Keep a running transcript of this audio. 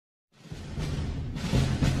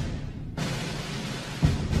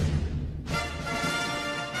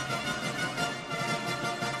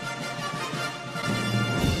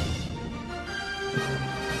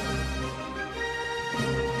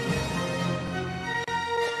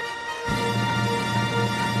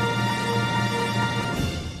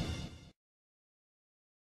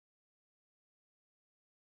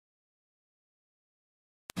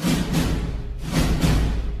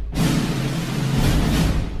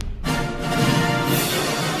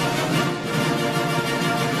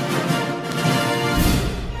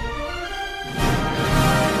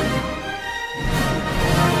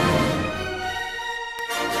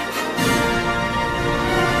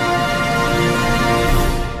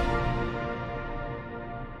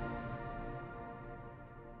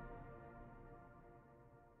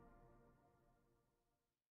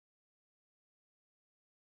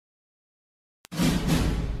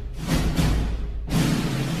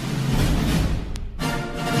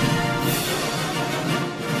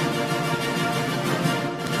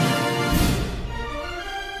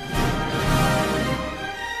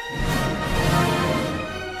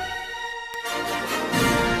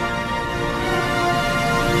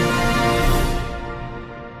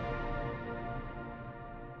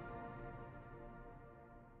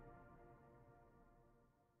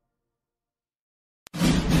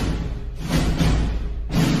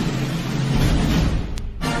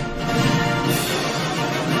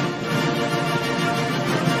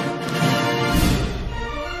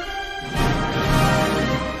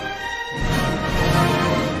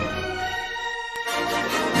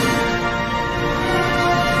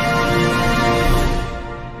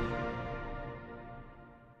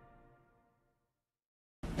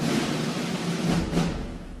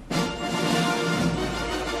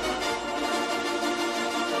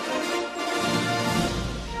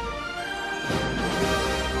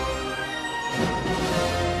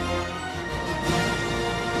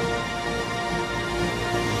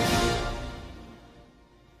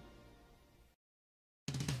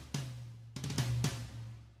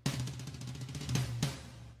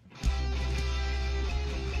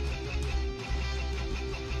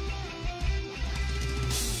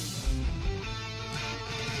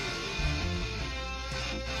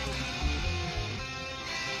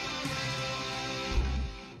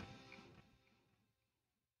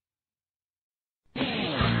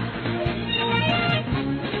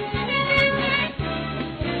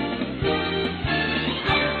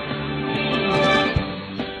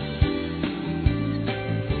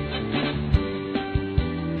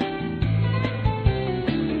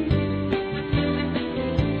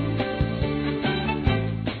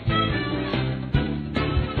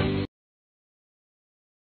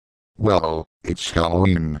Well, it's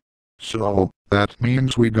Halloween. So, that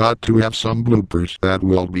means we got to have some bloopers that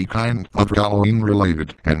will be kind of Halloween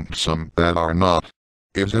related and some that are not.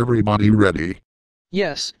 Is everybody ready?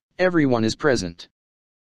 Yes, everyone is present.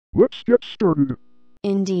 Let's get started.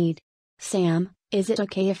 Indeed. Sam, is it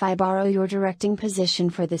okay if I borrow your directing position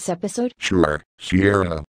for this episode? Sure,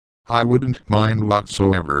 Sierra. I wouldn't mind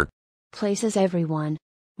whatsoever. Places everyone.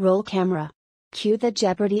 Roll camera. Cue the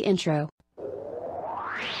Jeopardy intro.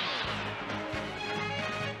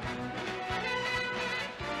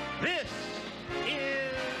 This is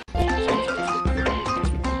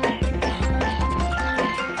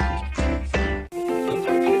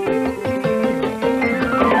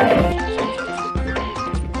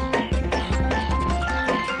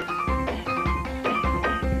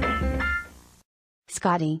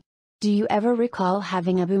Scotty. Do you ever recall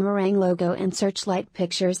having a boomerang logo in Searchlight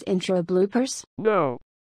Pictures intro bloopers? No,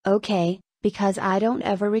 Okay, because I don't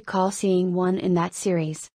ever recall seeing one in that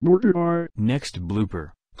series. nor did I. Next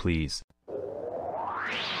blooper, please.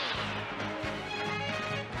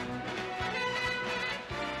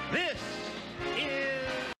 this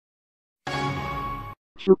is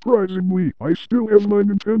Surprisingly, I still have my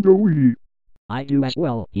Nintendo Wii. I do as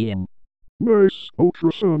well, Ian. Nice,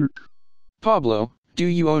 ultrasonic. Pablo, do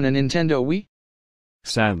you own a Nintendo Wii?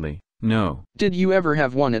 Sadly, no. Did you ever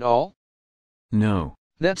have one at all? No.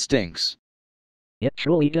 That stinks. It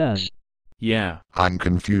truly does. Yeah. I'm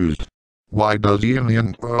confused. Why does Ian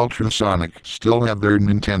and Ultrasonic still have their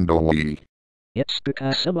Nintendo Wii? It's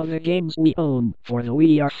because some of the games we own for the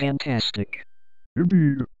Wii are fantastic.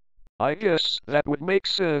 Indeed. I guess that would make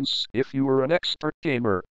sense if you were an expert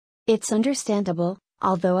gamer. It's understandable,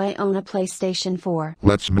 although I own a PlayStation 4.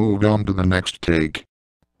 Let's move on to the next take.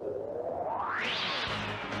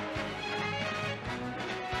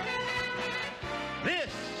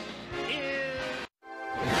 this is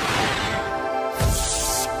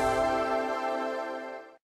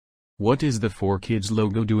What is the 4Kids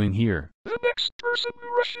logo doing here? The next person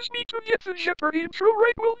who rushes me to get the Jeopardy intro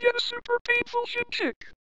right will get a super painful shin kick.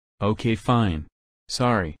 Okay, fine.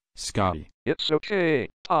 Sorry, Scotty. It's okay,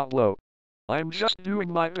 Pablo. I'm just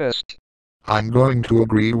doing my best. I'm going to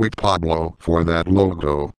agree with Pablo for that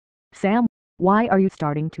logo. Sam, why are you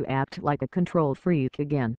starting to act like a control freak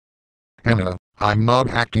again? Hannah, I'm not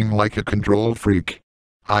acting like a control freak.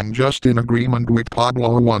 I'm just in agreement with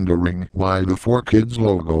Pablo wondering why the 4Kids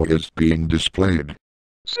logo is being displayed.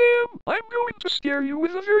 Sam, I'm going to scare you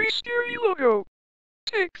with a very scary logo.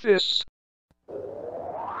 Take this.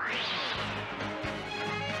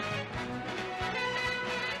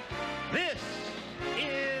 this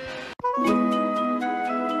is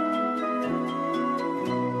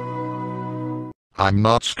I'm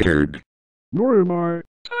not scared. Nor am I.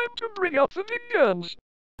 Time to bring out the big guns.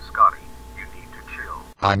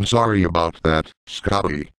 I'm sorry about that,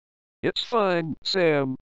 Scotty. It's fine,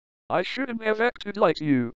 Sam. I shouldn't have acted like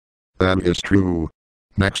you. That is true.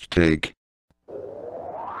 Next take.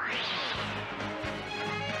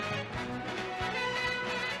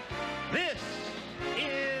 this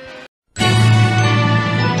is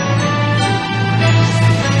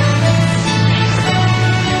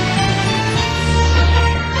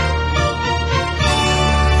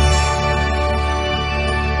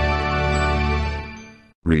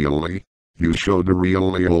Really? You showed a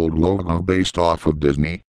really old logo based off of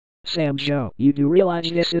Disney? Sam Joe, you do realize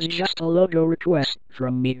this is just a logo request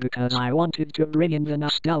from me because I wanted to bring in the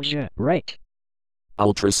nostalgia, right?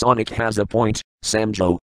 Ultrasonic has a point,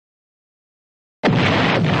 Samjo.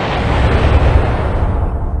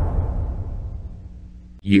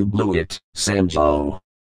 You blew it, Samjo.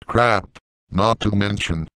 Crap. Not to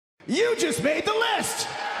mention. You just made the list.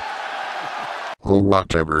 Oh,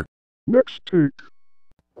 whatever. Next take.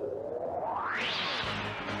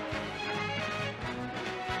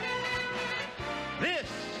 This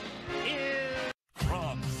is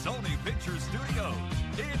From Sony Picture Studios,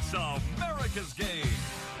 it's America's Game.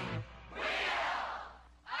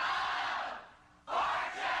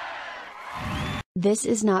 This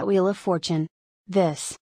is not Wheel of Fortune.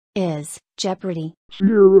 This is Jeopardy.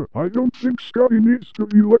 Sierra, I don't think Scotty needs to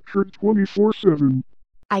be lectured 24/7.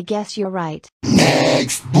 I guess you're right.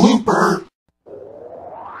 Next blooper!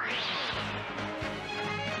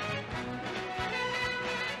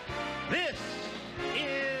 this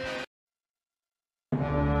is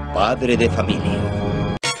Padre de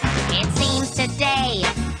familia. It seems today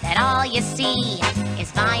that all you see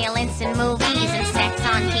is violence in movies and sex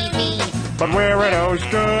on TV. But where are those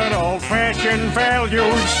good old-fashioned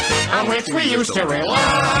values on which we used to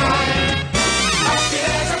rely?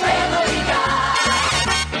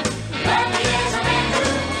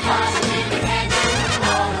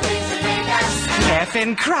 laugh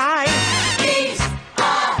and cry. He's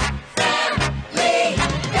a family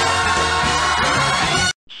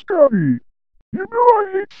guy. Scotty, you know I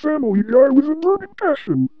hate Family Guy with a burning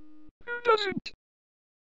passion. Who doesn't?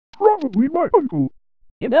 Probably my uncle.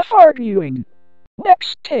 Enough arguing.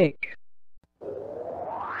 Next take.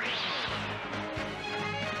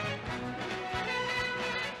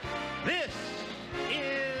 This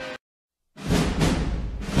is...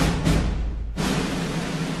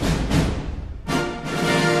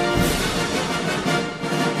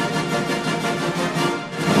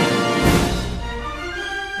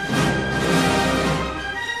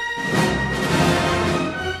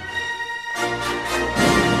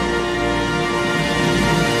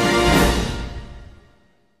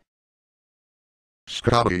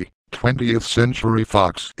 Scotty, 20th Century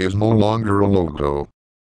Fox is no longer a logo.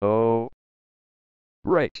 Oh.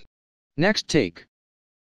 Right. Next take.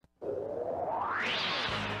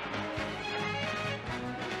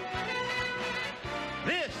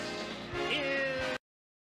 This is...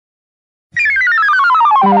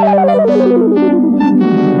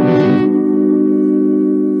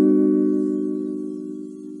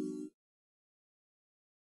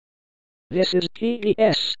 This is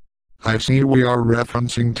PBS. I see we are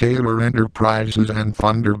referencing Taylor Enterprises and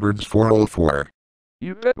Thunderbirds 404.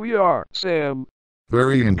 You bet we are, Sam.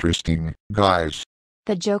 Very interesting, guys.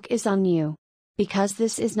 The joke is on you. Because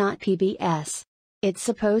this is not PBS. It's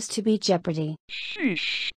supposed to be Jeopardy.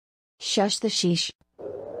 Sheesh. Shush the sheesh.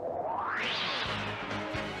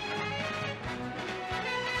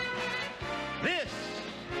 This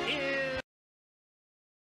is...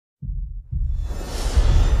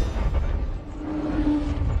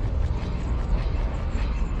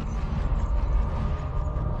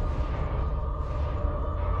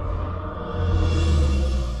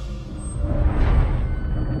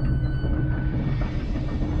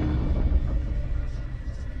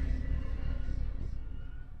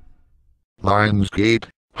 Lionsgate,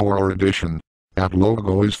 Horror Edition. That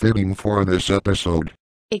logo is fitting for this episode.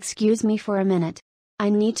 Excuse me for a minute. I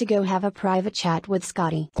need to go have a private chat with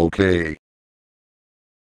Scotty. Okay.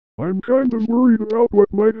 I'm kind of worried about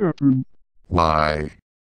what might happen. Why?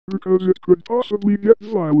 Because it could possibly get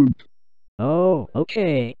violent. Oh,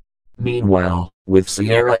 okay. Meanwhile, with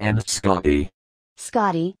Sierra and Scotty.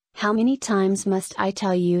 Scotty, how many times must I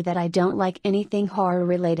tell you that I don't like anything horror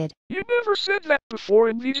related? You never said that before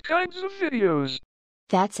in these kinds of videos.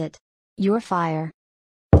 That's it. You're fire.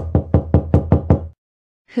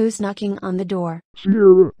 Who's knocking on the door?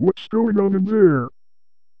 Sierra, what's going on in there?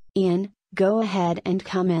 Ian, go ahead and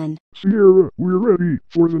come in. Sierra, we're ready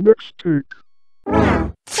for the next take.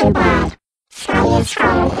 Well, too bad. Scotty is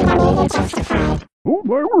fired and I need it justified. Oh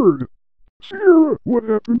my word! Sierra, what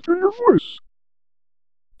happened to your voice?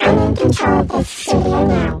 I'm in control of this studio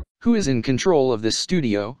now. Who is in control of this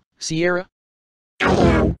studio, Sierra? I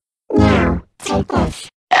am. Now, take this.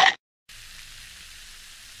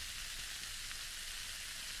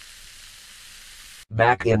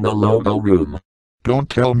 Back in the logo room. Don't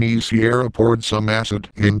tell me Sierra poured some acid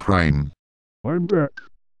in Prime. I'm back.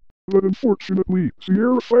 But unfortunately,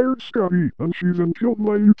 Sierra fired Scotty, and she then killed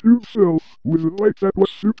my YouTube self with a light that was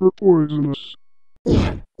super poisonous.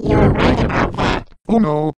 Yeah, you're right about that. Oh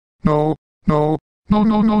no, no, no, no,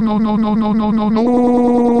 no, no, no, no, no, no, no, no,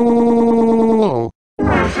 no.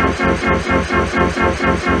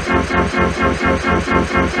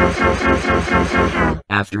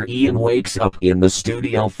 After Ian wakes up in the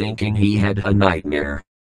studio thinking he had a nightmare.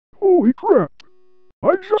 Holy crap!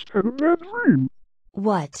 I just had a bad dream.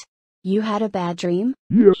 What? You had a bad dream?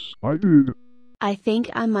 Yes, I did. I think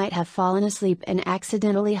I might have fallen asleep and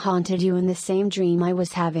accidentally haunted you in the same dream I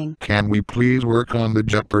was having. Can we please work on the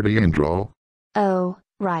Jeopardy intro? Oh,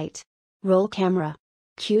 right. Roll camera.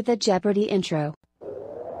 Cue the Jeopardy intro.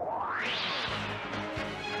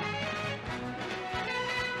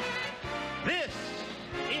 This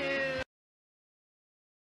is...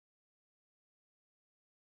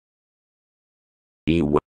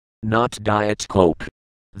 Ew. Not Diet Coke.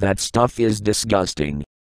 That stuff is disgusting.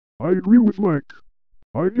 I agree with Mike.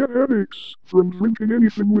 I get headaches from drinking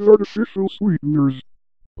anything with artificial sweeteners.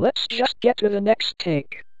 Let's just get to the next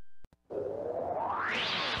take.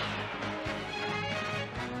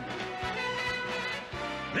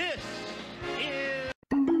 This is...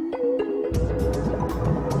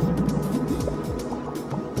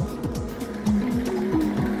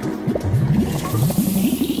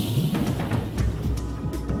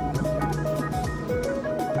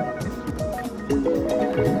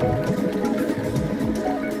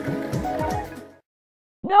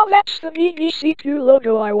 Now that's the BBC2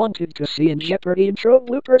 logo I wanted to see in Jeopardy Intro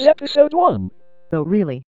Bloopers Episode 1. So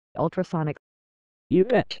really, Ultrasonic. You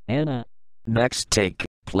bet, Anna. Next take,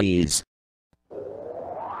 please.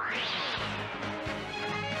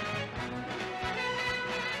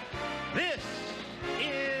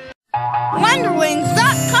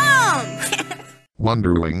 Wonderwings.com!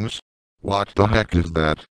 Wonderwings? What the heck is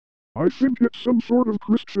that? I think it's some sort of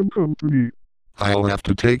Christian company. I'll have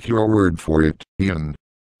to take your word for it, Ian.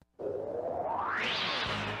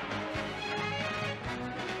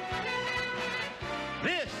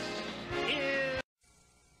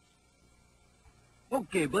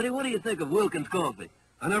 Okay, buddy, what do you think of Wilkins coffee?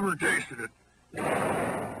 I never tasted it.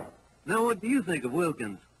 Now, what do you think of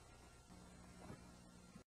Wilkins?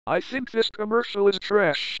 I think this commercial is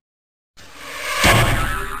trash.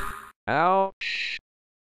 Ouch.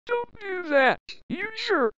 Don't do that, you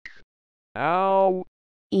jerk. Ow.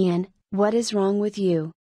 Ian, what is wrong with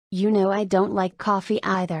you? You know I don't like coffee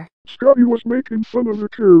either. Scotty was making fun of the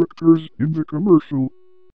characters in the commercial.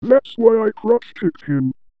 That's why I cross-checked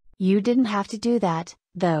him. You didn't have to do that,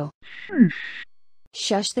 though. Sheesh.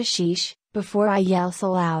 Shush the sheesh, before I yell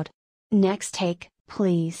so loud. Next take,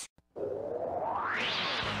 please.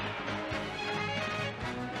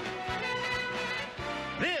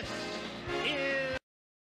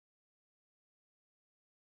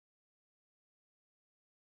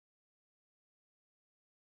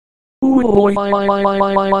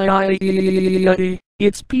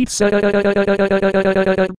 It's pizza.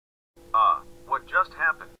 What just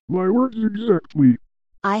happened? My words exactly.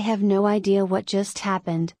 I have no idea what just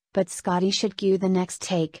happened, but Scotty should cue the next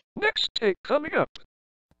take. Next take coming up.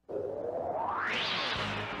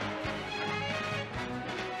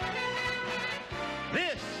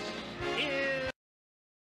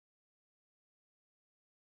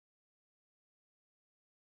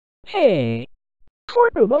 Hey!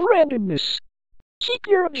 Courtroom of randomness. Keep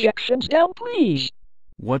your objections down, please.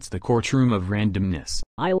 What's the courtroom of randomness?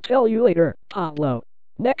 I'll tell you later, Pablo.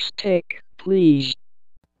 Next take, please.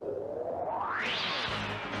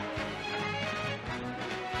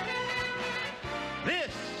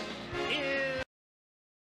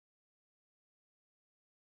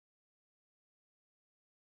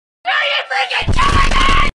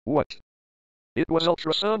 What? It was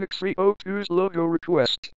Ultrasonic 302's logo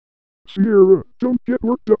request. Sierra, don't get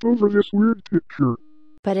worked up over this weird picture.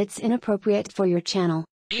 But it's inappropriate for your channel.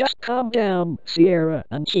 Just calm down, Sierra,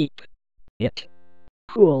 and keep it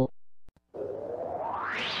cool.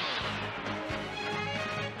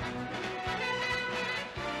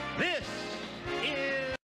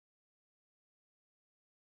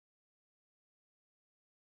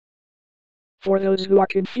 For those who are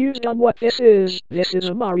confused on what this is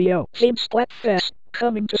a Mario themed Splatfest,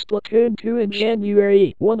 coming to Splatoon 2 in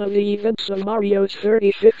January, one of the events of Mario's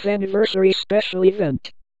 35th anniversary special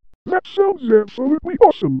event. That sounds absolutely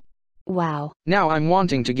awesome! Wow. Now I'm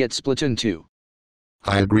wanting to get Splatoon 2.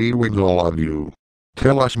 I agree with all of you.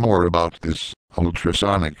 Tell us more about this,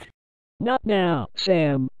 Ultrasonic. Not now,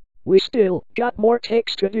 Sam. We still got more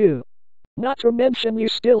takes to do. Not to mention you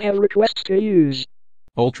still have requests to use.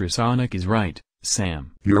 Ultrasonic is right,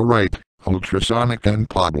 Sam. You're right, Ultrasonic and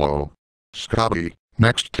Pablo. Scotty,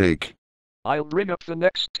 next take. I'll bring up the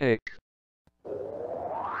next take.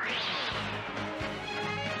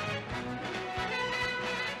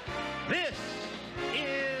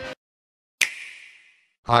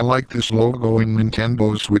 I like this logo in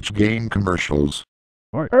Nintendo Switch game commercials.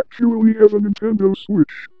 I actually have a Nintendo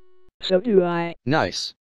Switch. So do I.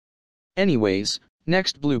 Nice. Anyways,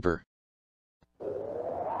 next blooper.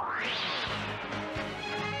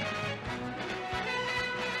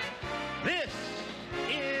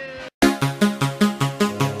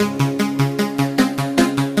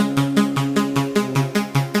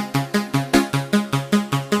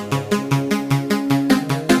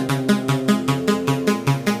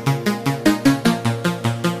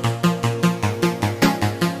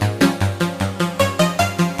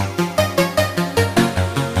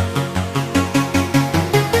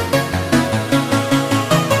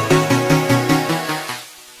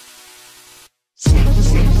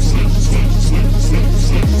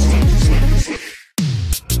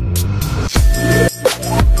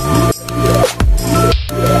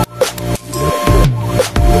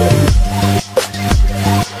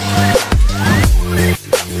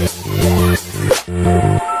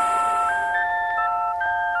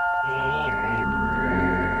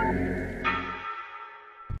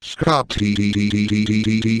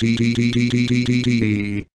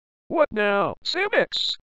 What now, Sam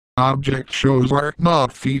X? Object shows are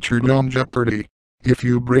not featured on Jeopardy. If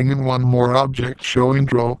you bring in one more object show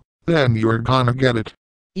intro, then you're gonna get it.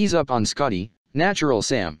 Ease up on Scotty, natural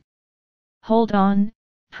Sam. Hold on,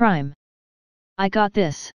 Prime. I got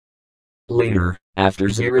this. Later, after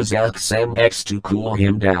Zira's asks Sam X to cool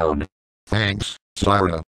him down. Thanks,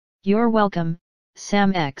 Zira. You're welcome,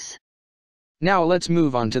 Sam X. Now let's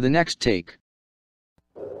move on to the next take.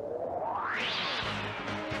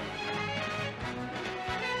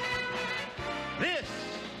 This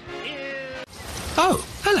is... Oh,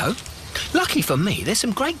 hello. Lucky for me, there's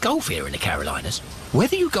some great golf here in the Carolinas.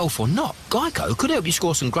 Whether you golf or not, Geico could help you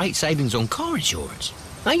score some great savings on car insurance.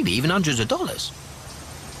 Maybe even hundreds of dollars.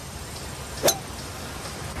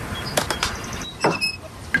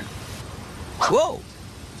 Whoa!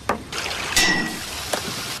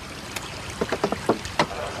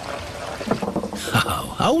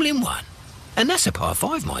 Oh, hole in one. And that's a par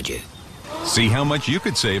 5, mind you. See how much you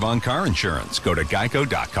could save on car insurance. Go to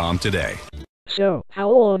geico.com today. So,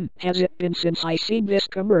 how long has it been since I seen this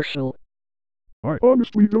commercial? I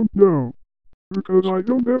honestly don't know. Because I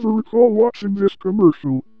don't ever recall watching this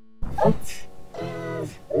commercial.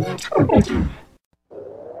 This is...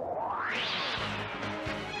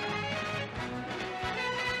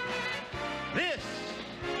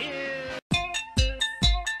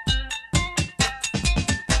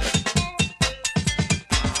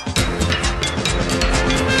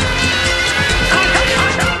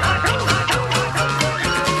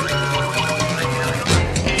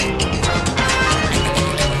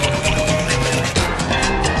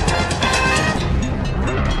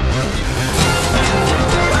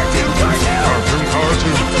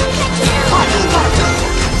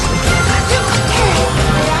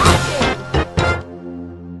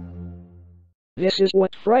 This is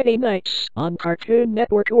what Friday nights on Cartoon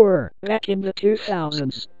Network were back in the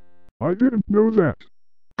 2000s. I didn't know that.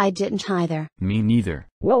 I didn't either. Me neither.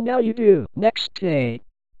 Well, now you do. Next day.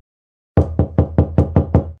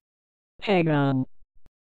 Hang on.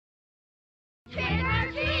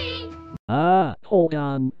 Hold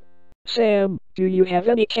on. Sam, do you have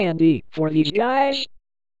any candy for these guys?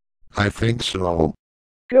 I think so.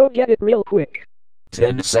 Go get it real quick.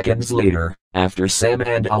 10 seconds later, after Sam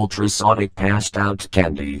and Ultrasonic passed out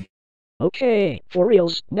candy. Okay, for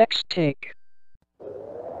reals, next take.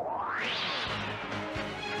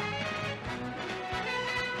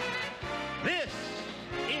 This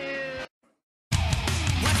is...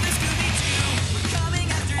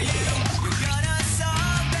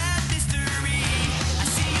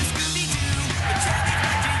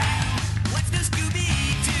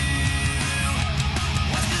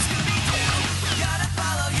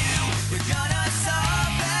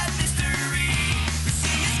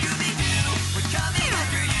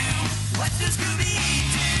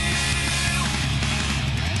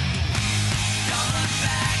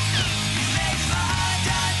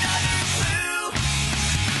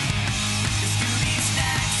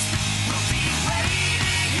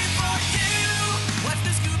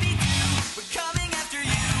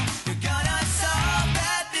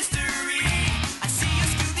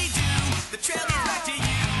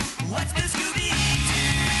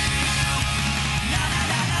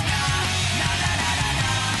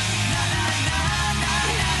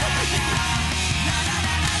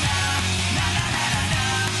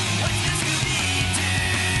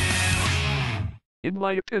 In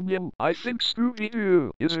my opinion, I think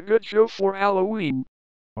Scooby-Doo is a good show for Halloween.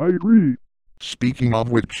 I agree. Speaking of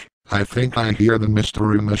which, I think I hear the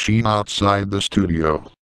mystery machine outside the studio.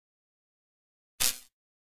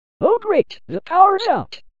 Oh great, the power's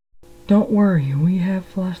out. Don't worry, we have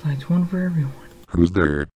flashlights, one for everyone. Who's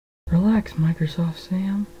there? Relax, Microsoft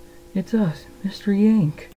Sam. It's us, Mystery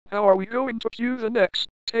Inc. How are we going to cue the next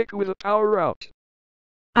take with a power out?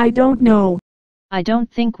 I don't know. I don't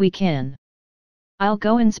think we can. I'll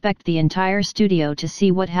go inspect the entire studio to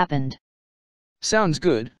see what happened. Sounds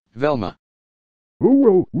good, Velma. Oh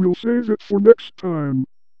well, we'll save it for next time.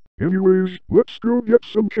 Anyways, let's go get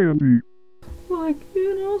some candy. I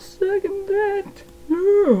cannot second that.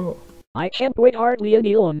 No. I can't wait hardly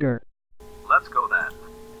any longer. Let's go then.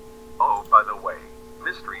 Oh, by the way,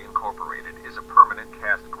 Mystery Incorporated is a permanent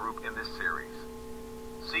cast group in this series.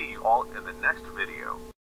 See you all in the next video.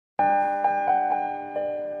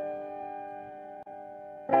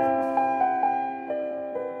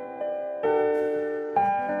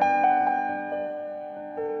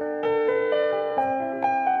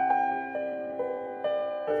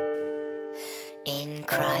 In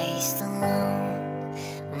Christ alone,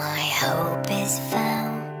 my hope is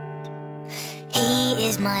found. He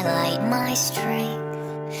is my light, my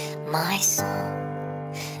strength, my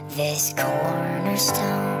song. This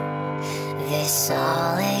cornerstone, this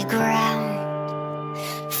solid ground.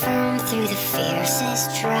 Firm through the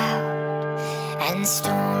fiercest drought and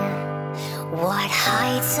storm. What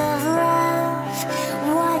heights of love,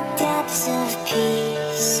 what depths of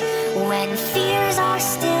peace, when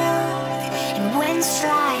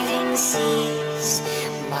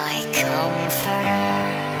comforter,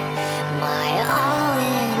 my all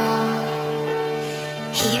in all.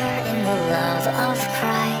 Here in the love of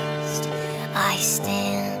Christ I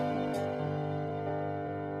stand.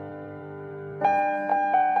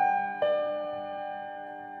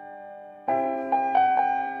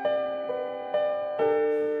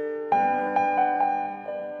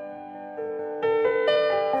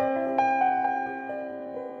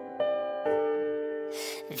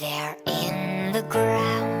 There in the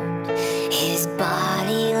ground his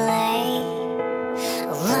body lay,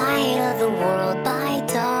 light of the world by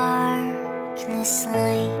darkness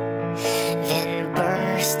slain. Then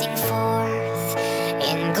bursting forth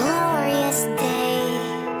in glorious day,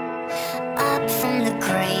 up from the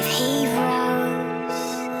grave he rose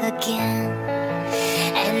again.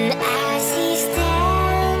 And as he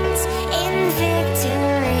stands in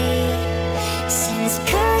victory, since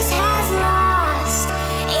curse has lost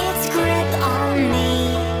its grip on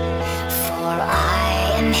me, for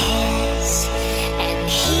I am his and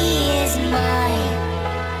he is mine,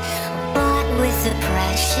 bought with the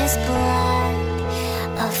precious blood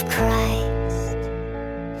of Christ.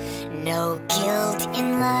 No guilt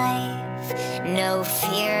in life, no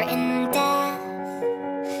fear in death.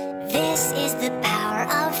 This is the power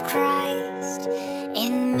of Christ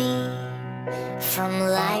in me. From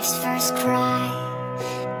life's first cry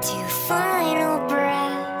to final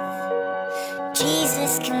breath,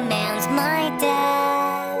 Jesus commands my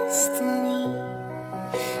destiny.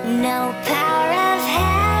 No power of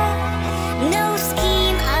hell, no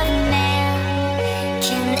scheme of man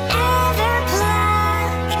can ever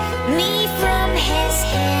pluck me from his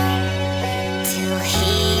hand, till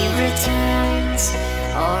he returns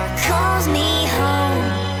or calls me home.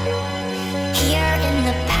 Here in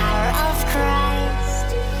the power of Christ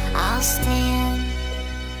I'll stand,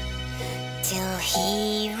 till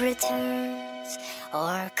he returns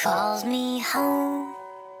or calls me home.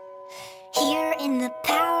 Here in the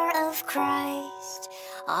power of Christ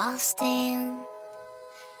I'll stand.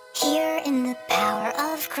 Here in the power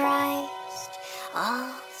of Christ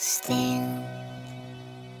I'll stand.